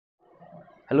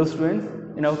Hello students,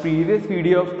 in our previous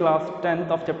video of class 10th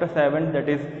of chapter 7, that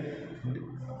is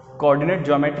coordinate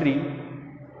geometry,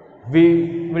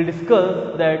 we will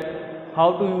discuss that how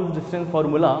to use distance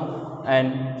formula,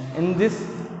 and in this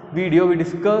video we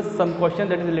discuss some question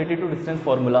that is related to distance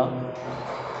formula.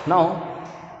 Now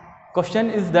question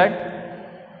is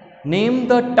that name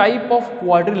the type of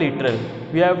quadrilateral.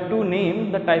 We have to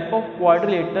name the type of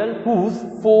quadrilateral whose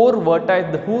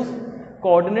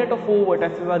coordinate of four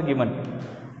vertices are given.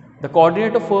 The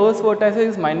coordinate of first vertex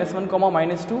is -1,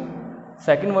 -2,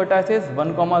 second vertex is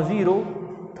 1, 0,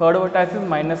 third vertex is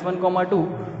 -1, 2,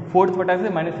 fourth vertex है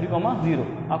 -3, 0.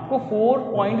 आपको 4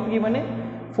 points given है,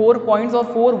 4 points और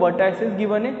 4 vertexes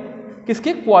given है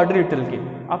किसके, quadrilateral के.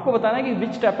 आपको बताना है कि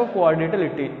which type of quadrilateral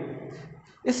it is.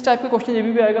 इस टाइप का क्वेश्चन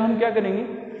जब भी आएगा हम क्या करेंगे,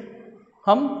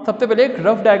 हम सबसे पहले एक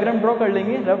रफ डायग्राम ड्रॉ कर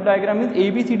लेंगे. Rough diagram means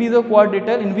ABCD is a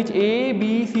quadrilateral in which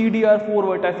ABCD are 4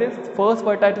 vertexes. First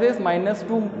vertex is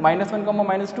 -2, -1,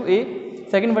 -2 A.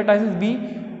 Second vertex is B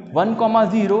 1,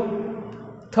 0.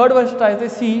 Third vertex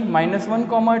is C -1,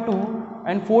 2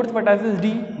 and fourth vertex is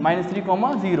D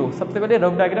 -3, 0. सबसे पहले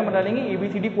rough diagram बना लेंगे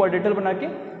ABCD quadrilateral बना के,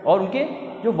 और उनके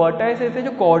जो vertexes है,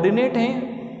 जो कोऑर्डिनेट हैं,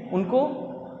 उनको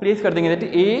प्लेस कर देंगे, that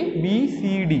is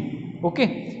ABCD. Okay.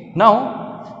 Now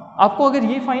आपको अगर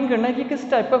ये फाइंड करना है कि किस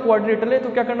टाइप का क्वाड्रिलेटरल है, तो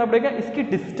क्या करना पड़ेगा, इसकी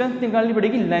डिस्टेंस निकालनी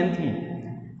पड़ेगी, लेंथ की.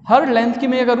 हर लेंथ की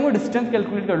मैं क्या करूँगा, डिस्टेंस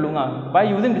कैलकुलेट कर लूँगा by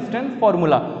using distance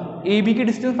formula. AB की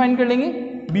डिस्टेंस फाइंड कर लेंगे,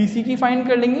 BC की फाइंड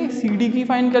कर लेंगे, CD की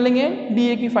फाइंड कर लेंगे,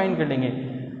 DA की फाइंड कर लेंगे.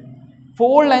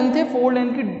 4 लेंथ है, 4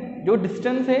 लेंथ की जो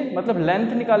डिस्टेंस है मतलब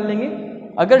लेंथ निकाल लेंगे.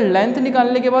 अगर लेंथ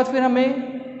निकालने के बाद फिर हमें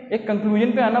एक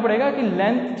कंक्लूजन पे आना पड़ेगा कि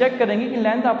लेंथ चेक करेंगे कि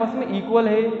लेंथ आपस में इक्वल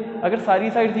है. अगर सारी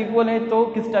साइड्स इक्वल है तो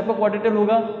किस टाइप का क्वाड्रिलेटरल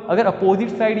होगा, अगर अपोजिट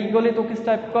साइड इक्वल है तो किस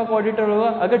टाइप का क्वाड्रिलेटरल होगा,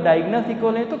 अगर डायगोनल्स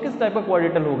इक्वल है तो किस टाइप का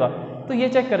क्वाड्रिलेटरल होगा. तो ये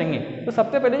चेक करेंगे. तो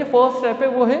सबसे पहले जो फर्स्ट स्टेप है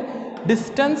वो है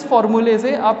डिस्टेंस फॉर्मूले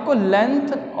से आपको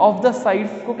लेंथ ऑफ द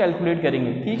साइड्स को कैलकुलेट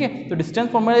करेंगे. ठीक है. तो डिस्टेंस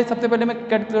फॉर्मूला सबसे पहले मैं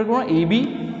कैलकुलेट करूँगा. AB,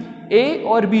 A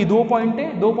और B 2 पॉइंट है,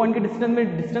 2 पॉइंट के डिस्टेंस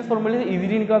में डिस्टेंस फॉर्मूले से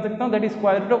इजीली निकाल सकता हूँ, that is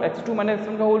square root of x2 -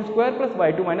 x1 का whole square plus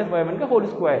y2 - y1 का होल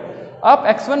स्क्वायर. आप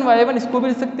x1 y1 इसको भी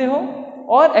लिख सकते हो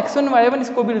और x1 y1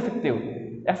 इसको भी लिख सकते हो.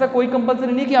 ऐसा कोई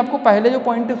कंपलसरी नहीं कि आपको पहले जो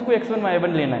पॉइंट है उसको x1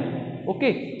 y1 लेना है. ओके.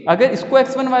 अगर इसको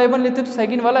x1 y1 लेते तो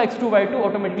सेकंड वाला x2 y2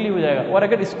 ऑटोमेटिकली हो जाएगा, और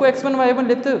अगर इसको x1 y1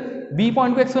 लेते, B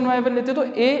पॉइंट को x1 y1 लेते तो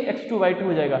A x2 y2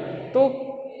 हो जाएगा. तो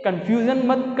कंफ्यूजन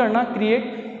मत करना क्रिएट.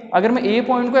 अगर मैं A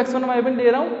पॉइंट को x1 y1 ले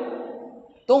रहा हूँ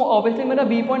तो ऑब्वियसली मेरा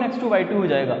B पॉइंट x2 y2 हो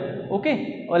जाएगा. ओके.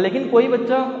 और लेकिन कोई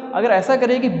बच्चा अगर ऐसा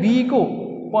करे कि B को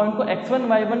पॉइंट को x1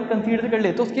 y1 कंसीडर कर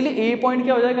ले तो उसके लिए A पॉइंट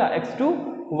क्या हो जाएगा, x2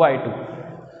 y2.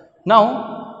 नाउ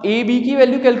AB की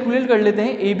वैल्यू कैलकुलेट कर लेते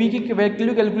हैं. AB की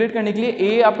वैल्यू कैलकुलेट करने के लिए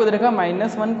A आपको दे रखा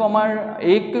 -1,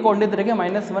 1 के कोऑर्डिनेट दे रखे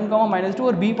 -1, -2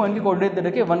 और B पॉइंट के कोऑर्डिनेट दे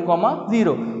रखे 1,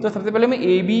 0. तो सबसे पहले मैं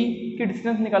AB की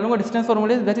डिस्टेंस निकालूंगा. डिस्टेंस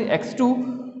फॉर्मूले दैट इज x2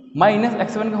 -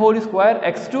 x1 का whole square,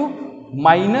 x2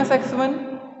 - x1,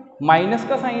 minus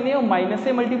का साइन है और माइनस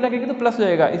से मल्टीप्लाई करेंगे तो प्लस हो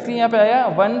जाएगा, इसलिए यहाँ पे आया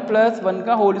 1 + 1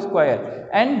 का whole square,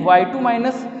 and y2 -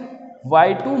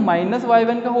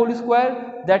 y1 का whole square,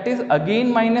 that is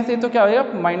again minus है तो क्या हो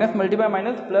जाएगा, माइनस मल्टीप्लाई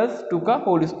माइनस प्लस 2 का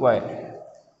होल स्क्वायर.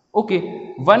 ओके.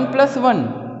 1 + 1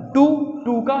 2,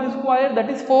 2 का square that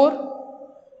is 4,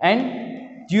 and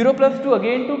 0 + 2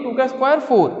 again 2 का square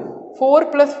 4. 4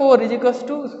 + 4 is equals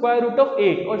to square root of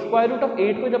 8, और स्क्वायर रूट ऑफ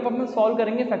 8 को जब हम सॉल्व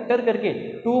करेंगे फैक्टर करके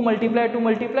 2 ×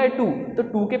 2 तो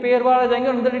 2 के पेयर बाहर आ जाएंगे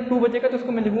और अंदर 2 बचेगा, तो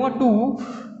इसको मैं लिखूंगा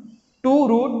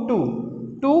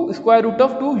 2 स्क्वायर रूट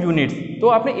ऑफ 2 यूनिट्स. तो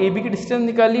आपने AB की डिस्टेंस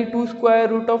निकाली 2 square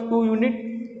root of 2 unit,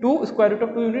 2 square root of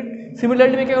 2 unit.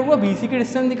 Similarly मैं क्या करूँगा, BC की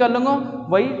डिस्टेंस निकाल लूंगा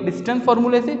वही डिस्टेंस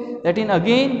फॉर्मूले से, that in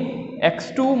again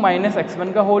x2 -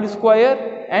 x1 का whole square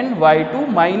and y2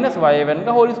 - y1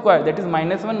 का होल स्क्वायर, दैट इज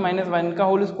 -1 - 1 का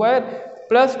होल स्क्वायर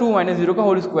प्लस 2 - 0 का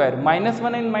होल स्क्वायर.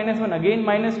 -1 एंड -1 अगेन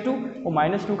 -2, और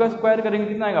 -2 का स्क्वायर करेंगे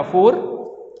कितना आएगा,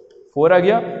 4 आ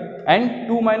गया, एंड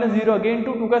 2 - 0 अगेन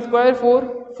 2 का square 4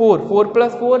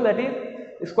 + 4 that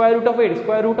is square root of 8.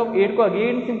 Square root of 8 को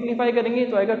अगेन सिंप्लीफाई करेंगे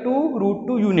तो आएगा 2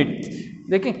 √2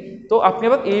 देखें. तो आपने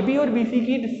बस AB और BC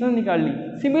की डिस्टेंस निकाल ली.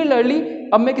 सिमिलरली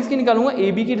अब मैं किसकी निकालूंगा,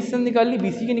 AB की डिस्टेंस निकाल ली,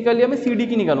 BC की निकाल लिया, मैं CD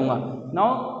की निकालूंगा.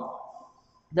 Now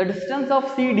the distance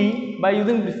of CD by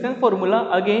using distance formula,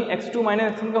 again x2 -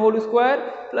 x1 का whole square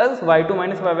plus y2 -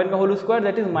 y1 का होल स्क्वायर,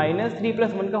 दैट इज -3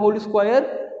 + 1 का होल स्क्वायर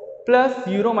प्लस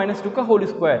 0 - 2 का whole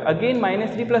square. Again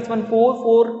 -3 + 1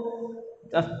 4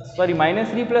 sorry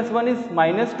 -3 + 1 is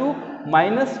 -2,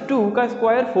 -2 का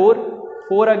स्क्वायर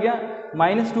 4 आ गया,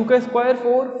 -2 का square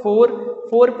 4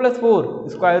 + 4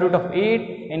 square root of 8,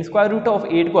 and square root of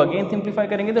 8 को again simplify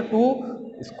करेंगे तो 2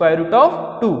 स्क्वायर रूट ऑफ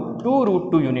 2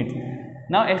 √2 यूनिट.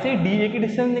 ना ऐसे ही डी ए की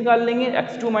डिस्टेंस निकाल लेंगे,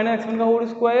 x2 माइनस x1 का whole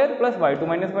square plus y2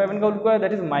 minus y1 का whole square,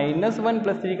 that is -1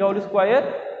 plus 3 का होल स्क्वायर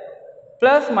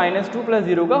प्लस -2 प्लस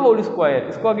 0 का होल स्क्वायर।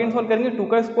 इसको अगेन सॉल्व करेंगे 2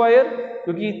 का स्क्वायर,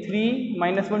 क्योंकि 3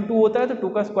 माइनस 1 2 होता है, तो 2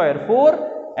 का स्क्वायर 4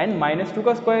 एंड -2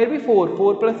 का स्क्वायर भी 4,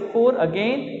 4 प्लस 4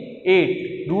 अगेन 8,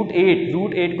 रूट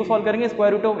 8 को सॉल्व करेंगे,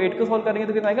 स्क्वायर रूट ऑफ 8 को सॉल्व करेंगे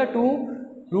तो कितना आएगा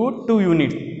 2√2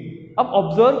 यूनिट। अब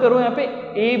ऑब्जर्व करो यहाँ पे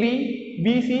A B,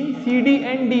 B C, C D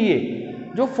and D A,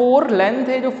 जो 4 लेंथ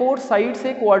है, जो 4 साइड्स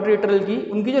है क्वाड्रिलेटरल की,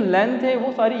 उनकी जो लेंथ है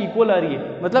वो सारी इक्वल आ रही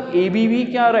है। मतलब ए बी भी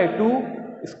क्या आ रहा है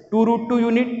 2√2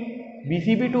 यूनिट, बी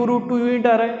सी भी 2√2 यूनिट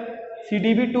आ रहा है, सी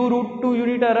डी भी 2√2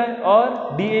 यूनिट आ रहा है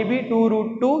और डी ए भी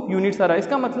 2√2 यूनिट्स आ रहा है।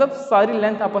 इसका मतलब सारी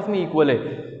लेंथ आपस में इक्वल है।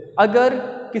 अगर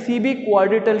किसी भी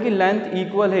क्वाड्रिलेटरल की लेंथ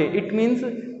इक्वल है, इट मीन्स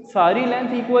सारी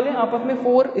लेंथ इक्वल है आपस में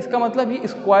 4, इसका मतलब ये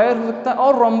स्क्वायर हो सकता है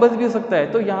और रोम्बस भी हो सकता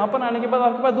है। तो यहाँ पर आने के बाद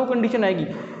आपके पास दो कंडीशन आएगी,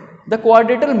 द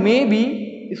क्वाड्रिलेटरल में बी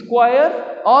स्क्वायर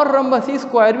और रोम्बस, ही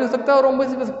स्क्वायर भी हो सकता है और रोम्बस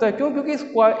भी हो सकता है। क्यों? क्योंकि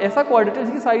स्क्वायर ऐसा क्वाड्रिलेटरल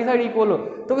जिसकी सारी साइड इक्वल हो,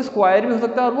 तो वो स्क्वायर भी हो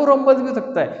सकता है और वो रोम्बस भी हो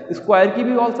सकता है। स्क्वायर की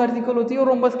भी ऑल साइड्स इक्वल होती है और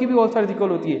रोम्बस की भी ऑल साइड्स इक्वल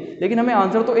होती है, लेकिन हमें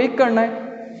आंसर तो एक करना है,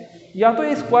 या तो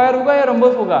ये स्क्वायर होगा या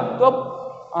रोम्बस होगा। तो अब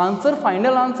आंसर,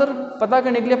 फाइनल आंसर पता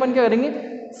करने के लिए अपन क्या करेंगे,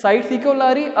 साइड्स इक्वल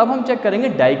आ रही, अब हम चेक करेंगे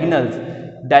डायगोनल्स।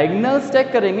 डायगोनल्स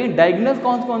चेक करेंगे, डायगोनल्स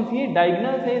कौन कौन सी है,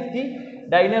 डायगोनल्स है इसकी,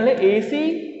 डायगोनल है ए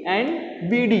सी एंड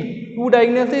बी डी, 2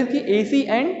 डायगोनल्स है इसकी ए सी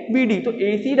एंड बी डी। तो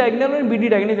ए सी डायगोनल और बी डी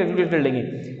डायगोनल कैलकुलेट कर लेंगे।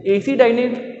 ए सी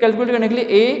डायगोनल कैलकुलेट करने के लिए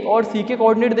ए और सी के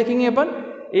कोऑर्डिनेट देखेंगे अपन,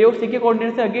 ए और सी के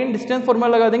कोऑर्डिनेट से अगेन डिस्टेंस फॉर्मूला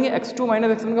लगा देंगे, x2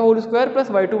 माइनस x1 का whole square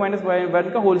plus y2 minus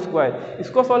y1 का होल स्क्वायर।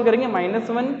 इसको सॉल्व करेंगे,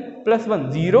 -1 प्लस 1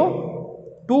 0,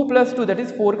 2 प्लस 2 दैट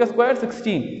इज 4 का स्क्वायर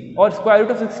 16, और स्क्वायर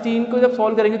रूट ऑफ 16 को जब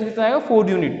सॉल्व करेंगे तो कितना आएगा 4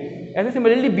 यूनिट। ऐसे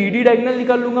सिमिलरली बी डी डायगोनल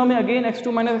निकाल लूंगा मैं, अगेन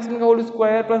x2 माइनस x1 का whole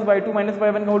square plus y2 minus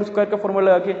y1 का होल स्क्वायर का फॉर्मूला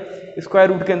लगा के स्क्वायर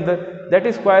रूट के अंदर, that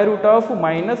is square root of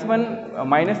 -1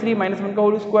 -3 -1 का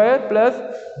होल स्क्वायर प्लस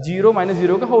 0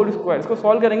 -0 का होल स्क्वायर। इसको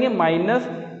सॉल्व करेंगे,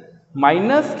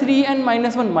 -3 एंड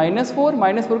 -1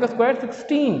 -4 का स्क्वायर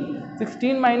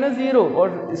 16 माइनस 0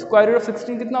 और स्क्वायर रूट ऑफ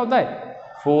 16 कितना होता है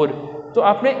 4। तो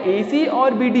आपने ए सी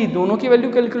और बी डी दोनों की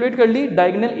वैल्यू कैलकुलेट कर ली,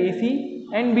 diagonal A C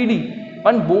and B D,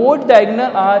 और बोथ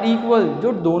डायगोनल आर इक्वल।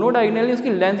 जो दोनों डायगोनल है उसकी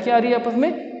लेंथ क्या आ रही है आपस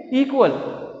में इक्वल,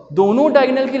 दोनों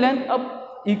डायगोनल की लेंथ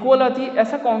अब इक्वल आती है।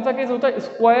 ऐसा कौन सा केस होता है,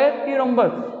 स्क्वायर की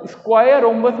रोम्बस, स्क्वायर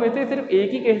रोम्बस में से सिर्फ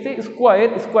एक ही केस है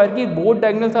स्क्वायर, स्क्वायर की both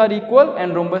diagonals are equal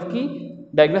and rhombus की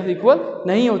डायगोनल्स इक्वल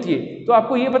नहीं होती है। तो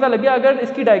आपको ये पता लग गया, अगर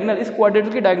इसकी डायगोनल, इस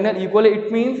क्वाड्रिलेटरल की डायगोनल इक्वल है,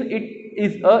 it means it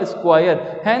is a square,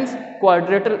 hence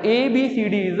quadrilateral A B C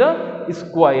D is a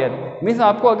square. Means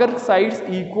आपको अगर साइड्स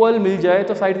इक्वल मिल जाए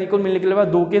तो साइड्स इक्वल मिलने के बाद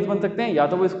दो केस बन सकते हैं, या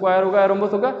तो वो स्क्वायर होगा या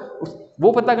रोम्बस होगा।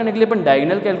 वो पता करने के लिए अपन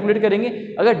डायगोनल कैलकुलेट करेंगे।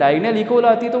 अगर डायगोनल इक्वल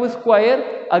आती है तो वो स्क्वायर,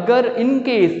 अगर इन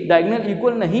केस डायगोनल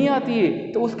इक्वल नहीं आती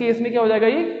है तो उस केस में क्या हो जाएगा,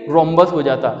 ये रोम्बस हो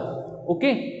जाता।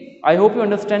 Okay, I hope you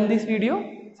understand this video,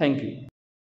 thank you.